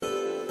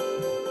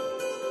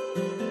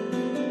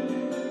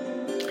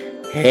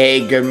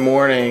Hey, good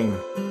morning.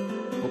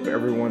 Hope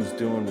everyone's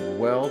doing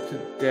well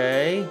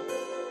today.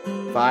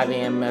 5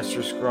 a.m.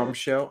 Master Scrum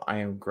Show. I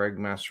am Greg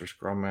Master,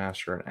 Scrum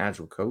Master and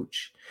Agile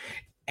Coach.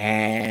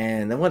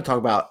 And I want to talk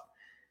about,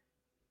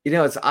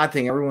 it's an odd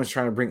thing. Everyone's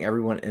trying to bring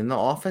everyone in the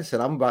office.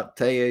 And I'm about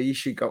to tell you, you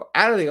should go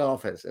out of the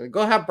office and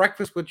go have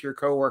breakfast with your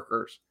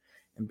coworkers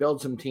and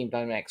build some team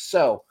dynamics.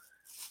 So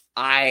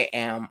I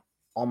am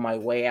on my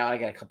way out. I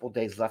got a couple of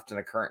days left in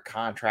the current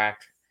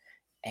contract.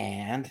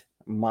 And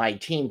my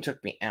team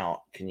took me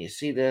out. Can you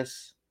see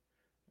this?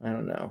 I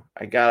don't know.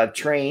 I got a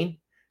train.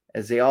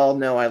 As they all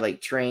know, I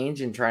like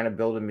trains and trying to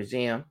build a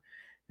museum.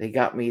 They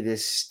got me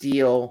this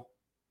steel.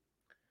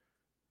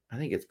 I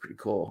think it's pretty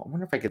cool. I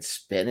wonder if I could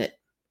spin it,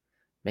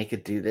 make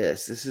it do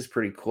this. This is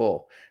pretty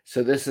cool.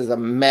 So this is a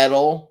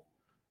metal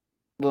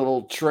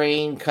little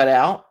train cut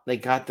out. They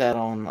got that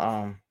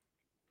on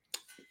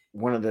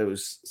one of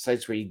those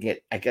sites where you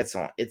get, I guess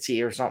on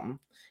Etsy or something.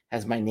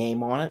 Has my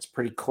name on it. It's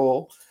pretty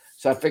cool.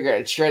 So I figured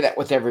I'd share that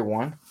with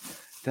everyone.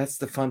 That's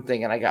the fun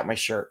thing. And I got my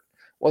shirt.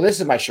 Well, this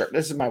is my shirt.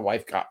 This is my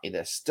wife got me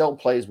this. Still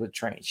plays with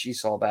trains. She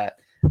saw that.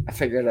 I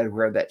figured I'd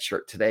wear that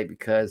shirt today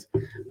because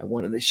I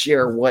wanted to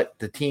share what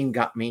the team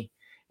got me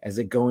as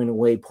a going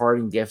away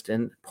parting gift.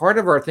 And part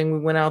of our thing, we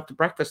went out to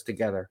breakfast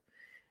together.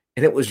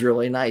 And it was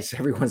really nice.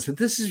 Everyone said,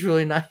 this is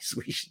really nice.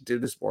 We should do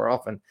this more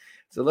often.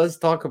 So let's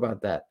talk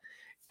about that.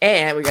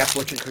 And we got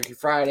Fortune Cookie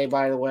Friday,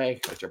 by the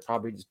way, which I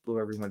probably just blew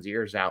everyone's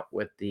ears out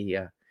with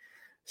the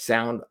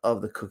sound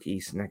of the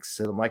cookies next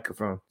to the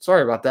microphone.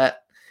 Sorry about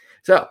that.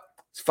 So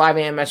it's 5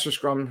 a.m. Master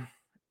Scrum.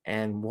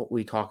 And what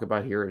we talk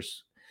about here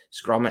is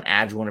Scrum and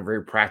Agile in a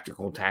very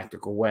practical,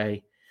 tactical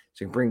way.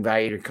 So you can bring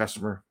value to your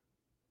customer,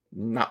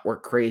 not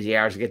work crazy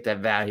hours to get that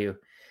value.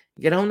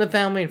 Get home to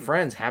family and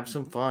friends, have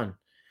some fun.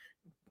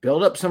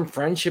 Build up some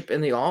friendship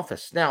in the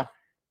office. Now,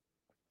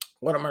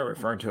 what am I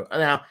referring to?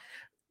 Now,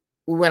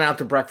 we went out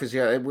to breakfast.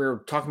 Yeah, we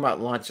were talking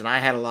about lunch, and I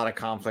had a lot of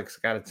conflicts.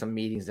 Got some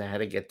meetings I had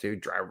to get to,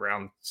 drive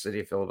around the city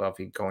of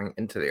Philadelphia, going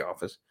into the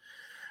office.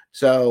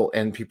 So,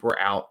 and people were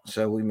out.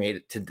 So we made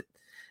it to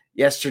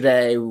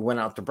yesterday. We went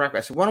out to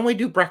breakfast. I said, why don't we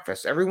do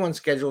breakfast? Everyone's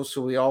scheduled,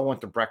 so we all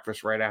went to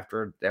breakfast right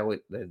after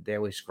the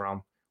daily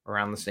scrum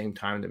around the same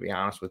time, to be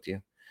honest with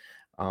you.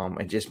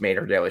 And just made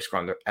our daily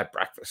scrum at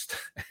breakfast.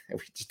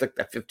 We just took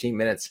that 15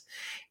 minutes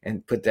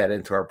and put that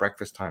into our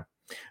breakfast time.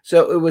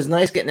 So it was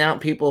nice getting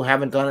out. People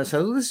haven't done it.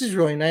 So this is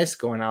really nice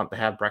going out to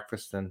have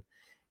breakfast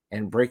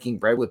and breaking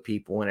bread with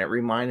people. And it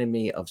reminded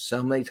me of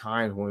so many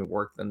times when we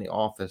worked in the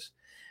office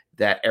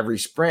that every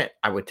sprint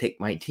I would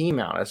take my team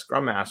out as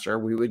Scrum Master.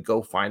 We would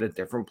go find a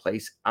different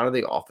place out of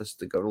the office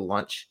to go to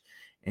lunch,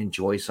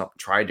 enjoy something,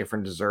 try a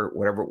different dessert,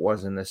 whatever it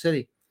was in the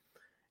city.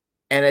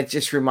 And it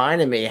just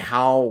reminded me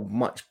how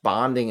much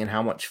bonding and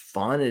how much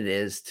fun it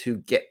is to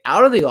get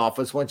out of the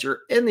office once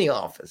you're in the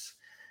office.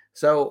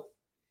 So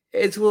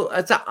it's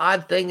an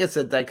odd thing. It's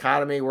a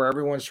dichotomy where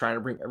everyone's trying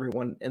to bring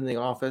everyone in the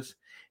office.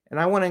 And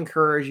I want to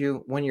encourage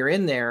you when you're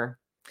in there,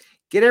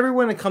 get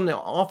everyone to come to the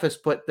office,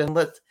 but then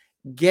let's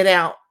get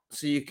out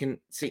so you can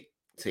see.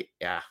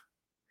 Yeah,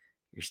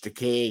 here's the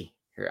key.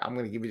 Here, I'm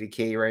going to give you the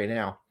key right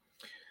now.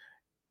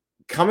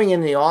 Coming in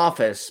the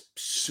office,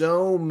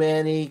 so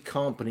many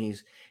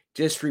companies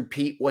just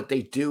repeat what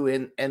they do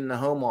in the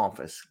home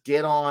office.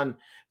 Get on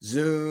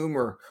Zoom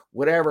or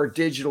whatever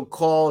digital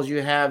calls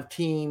you have,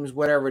 Teams,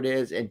 whatever it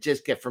is, and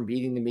just get from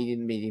meeting to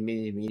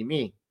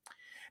meeting.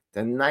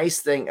 The nice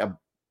thing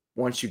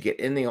once you get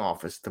in the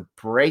office to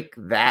break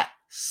that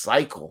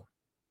cycle,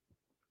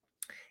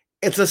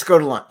 it's let's go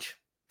to lunch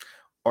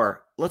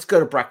or let's go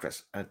to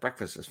breakfast.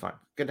 Breakfast is fun.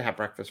 Good to have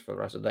breakfast for the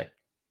rest of the day.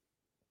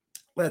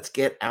 Let's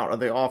get out of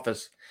the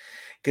office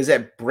because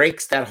it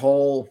breaks the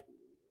whole,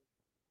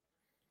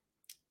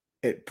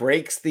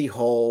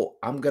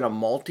 I'm going to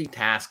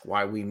multitask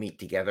while we meet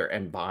together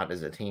and bond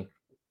as a team.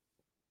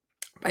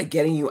 By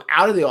getting you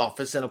out of the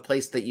office in a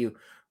place that you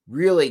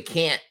really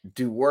can't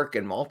do work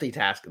and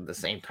multitask at the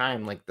same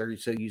time, like they're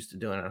so used to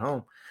doing at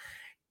home,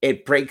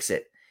 it breaks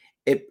it.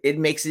 It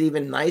makes it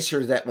even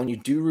nicer that when you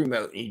do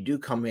remote and you do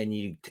come in,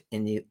 you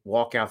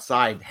walk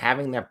outside,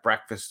 having that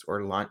breakfast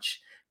or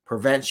lunch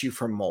prevents you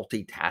from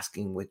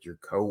multitasking with your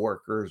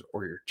coworkers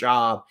or your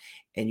job,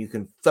 and you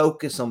can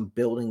focus on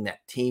building that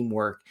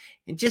teamwork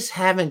and just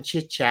having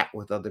chit chat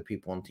with other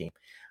people on team.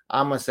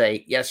 I'm gonna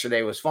say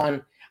yesterday was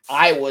fun.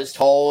 I was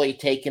totally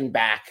taken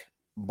back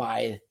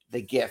by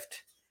the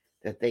gift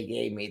that they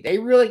gave me. They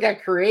really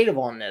got creative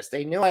on this.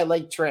 They knew I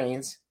like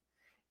trains,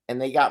 and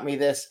they got me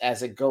this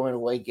as a going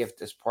away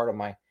gift as part of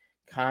my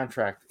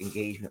contract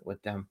engagement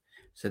with them.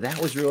 So that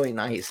was really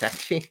nice.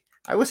 Actually,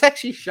 I was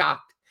actually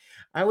shocked.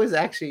 I was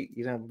actually,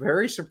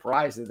 very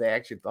surprised that they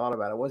actually thought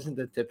about it. It wasn't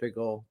the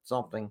typical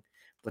something,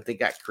 but they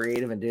got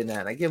creative and did that.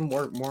 And I give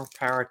more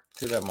power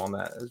to them on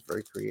that. It was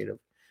very creative.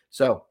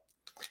 So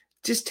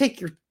just take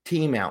your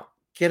team out,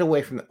 get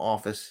away from the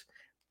office,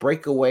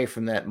 break away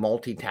from that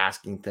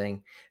multitasking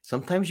thing.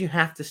 Sometimes you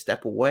have to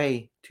step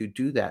away to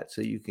do that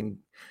so you can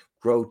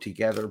grow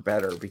together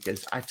better,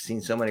 because I've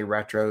seen so many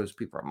retros.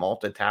 People are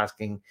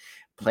multitasking,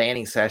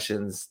 planning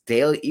sessions,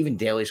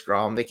 daily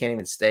scrum. They can't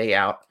even stay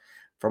out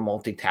for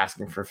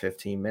multitasking for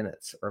 15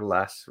 minutes or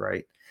less,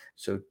 right?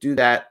 So do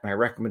that. My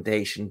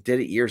recommendation, did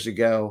it years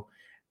ago.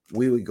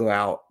 We would go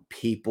out.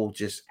 People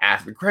just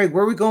ask me, Craig,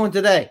 where are we going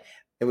today?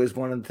 It was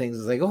one of the things.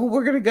 It's like, oh,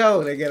 we're going to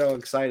go. They get all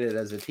excited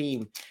as a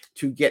team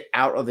to get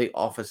out of the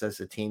office as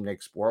a team to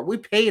explore. We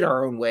paid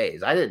our own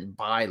ways. I didn't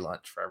buy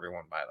lunch for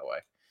everyone, by the way.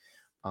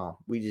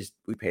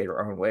 We paid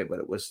our own way, but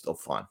it was still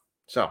fun.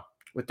 So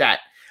with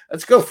that,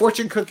 let's go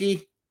Fortune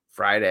Cookie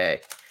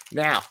Friday.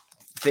 Now,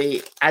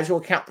 the Agile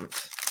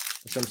Accountants,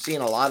 which I'm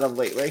seeing a lot of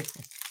lately,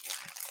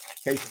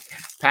 they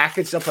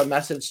packaged up a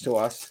message to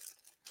us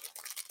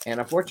and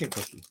a fortune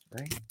cookie,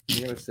 right?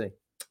 You're going to see.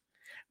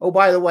 Oh,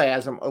 by the way,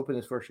 as I'm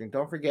opening this fortune,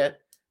 don't forget,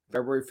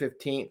 February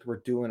 15th, we're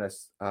doing a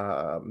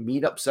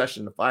meetup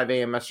session, the 5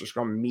 a.m. Master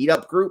Scrum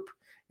meetup group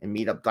and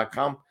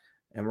meetup.com.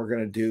 And we're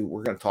going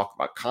to talk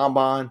about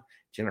Kanban.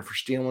 Jennifer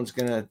Steelman's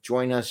going to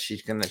join us.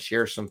 She's going to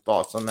share some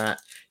thoughts on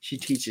that. She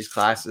teaches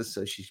classes,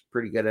 so she's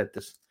pretty good at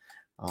this.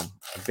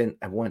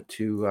 I went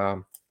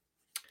to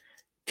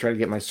try to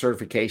get my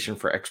certification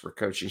for expert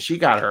coaching. She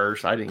got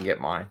hers. I didn't get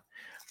mine,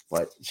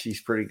 but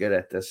she's pretty good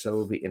at this. So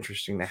it'll be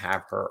interesting to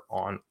have her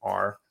on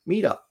our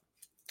meetup.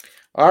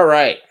 All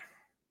right.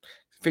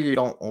 Figure you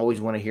don't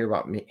always want to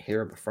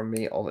hear from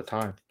me all the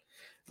time.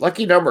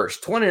 Lucky numbers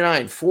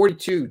 29,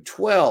 42,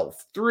 12,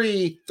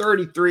 3,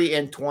 33,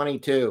 and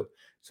 22.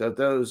 So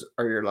those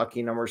are your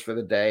lucky numbers for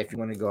the day if you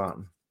want to go out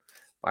and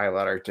buy a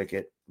lottery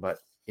ticket. But,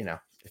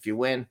 if you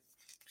win,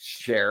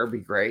 share, be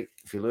great.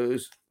 If you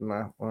lose,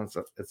 well,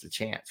 it's a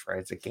chance, right?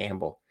 It's a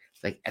gamble.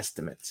 It's like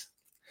estimates.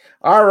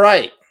 All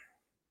right.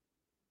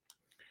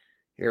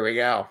 Here we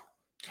go.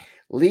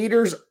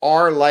 Leaders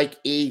are like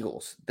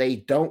eagles. They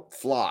don't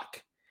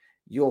flock.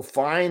 You'll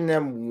find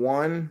them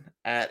one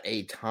at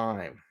a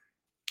time.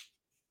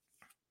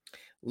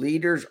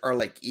 Leaders are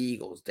like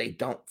eagles. They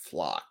don't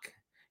flock.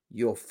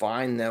 You'll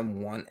find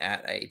them one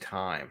at a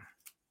time.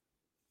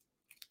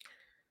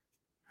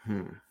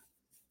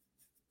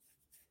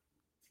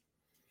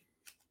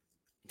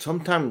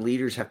 Sometimes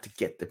leaders have to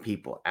get the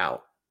people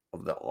out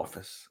of the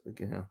office.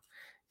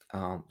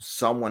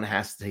 Someone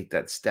has to take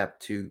that step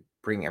to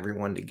bring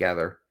everyone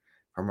together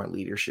from a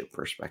leadership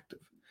perspective.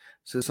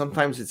 So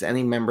sometimes it's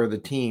any member of the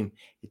team.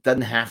 It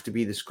doesn't have to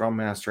be the Scrum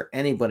Master.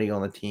 Anybody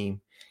on the team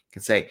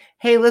can say,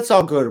 hey, let's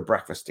all go to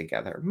breakfast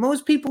together.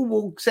 Most people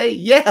will say,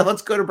 yeah,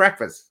 let's go to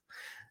breakfast.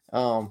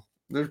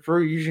 There's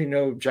usually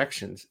no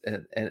objections.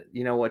 And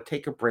you know what?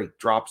 Take a break,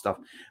 drop stuff.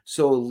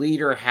 So a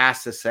leader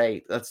has to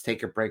say, let's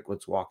take a break,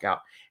 let's walk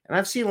out. And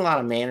I've seen a lot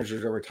of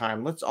managers over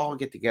time. Let's all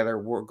get together.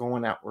 We're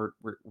going out. We're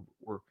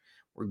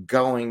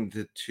going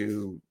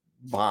to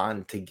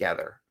bond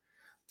together.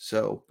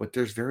 So, but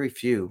there's very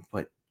few,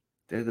 but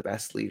they're the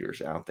best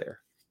leaders out there.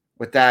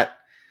 With that,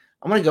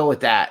 I'm going to go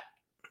with that.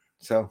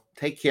 So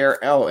take care.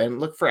 Oh, and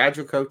look for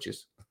Agile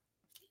coaches.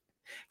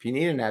 If you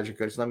need an Agile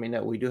coach, let me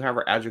know. We do have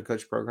our Agile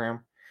coach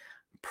program.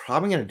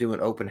 Probably going to do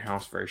an open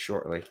house very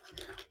shortly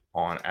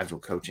on Agile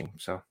coaching.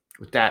 So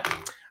with that,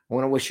 I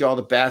want to wish you all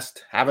the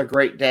best. Have a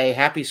great day.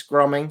 Happy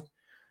scrumming.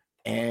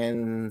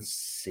 And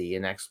see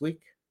you next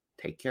week.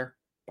 Take care.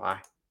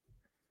 Bye.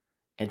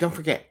 And don't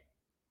forget,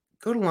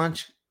 go to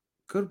lunch,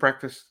 go to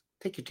breakfast,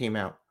 take your team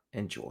out,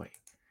 enjoy.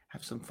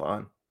 Have some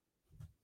fun.